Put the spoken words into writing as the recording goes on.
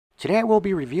Today I will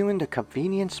be reviewing the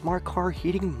Convenient Smart Car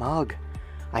Heating Mug.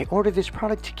 I ordered this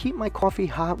product to keep my coffee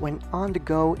hot when on the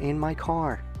go in my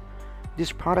car.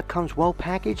 This product comes well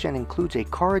packaged and includes a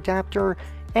car adapter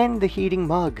and the heating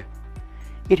mug.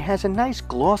 It has a nice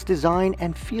gloss design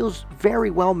and feels very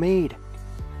well made.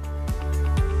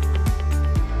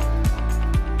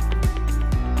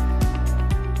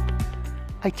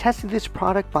 I tested this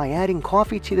product by adding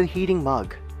coffee to the heating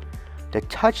mug. The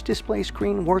touch display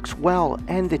screen works well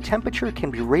and the temperature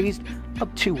can be raised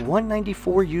up to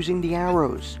 194 using the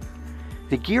arrows.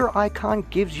 The gear icon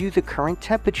gives you the current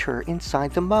temperature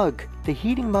inside the mug. The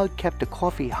heating mug kept the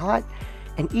coffee hot,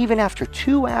 and even after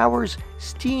 2 hours,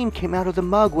 steam came out of the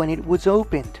mug when it was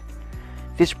opened.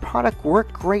 This product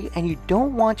worked great, and you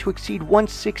don't want to exceed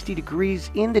 160 degrees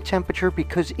in the temperature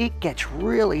because it gets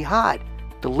really hot.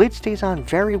 The lid stays on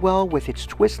very well with its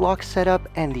twist lock setup,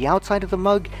 and the outside of the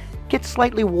mug gets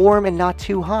slightly warm and not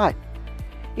too hot.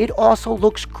 It also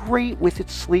looks great with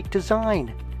its sleek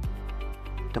design.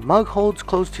 The mug holds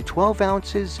close to 12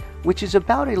 ounces, which is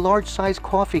about a large size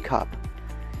coffee cup.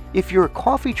 If you're a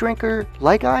coffee drinker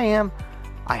like I am,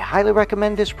 I highly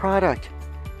recommend this product.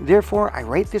 Therefore, I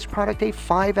rate this product a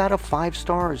 5 out of 5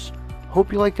 stars.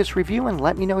 Hope you like this review and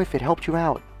let me know if it helped you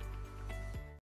out.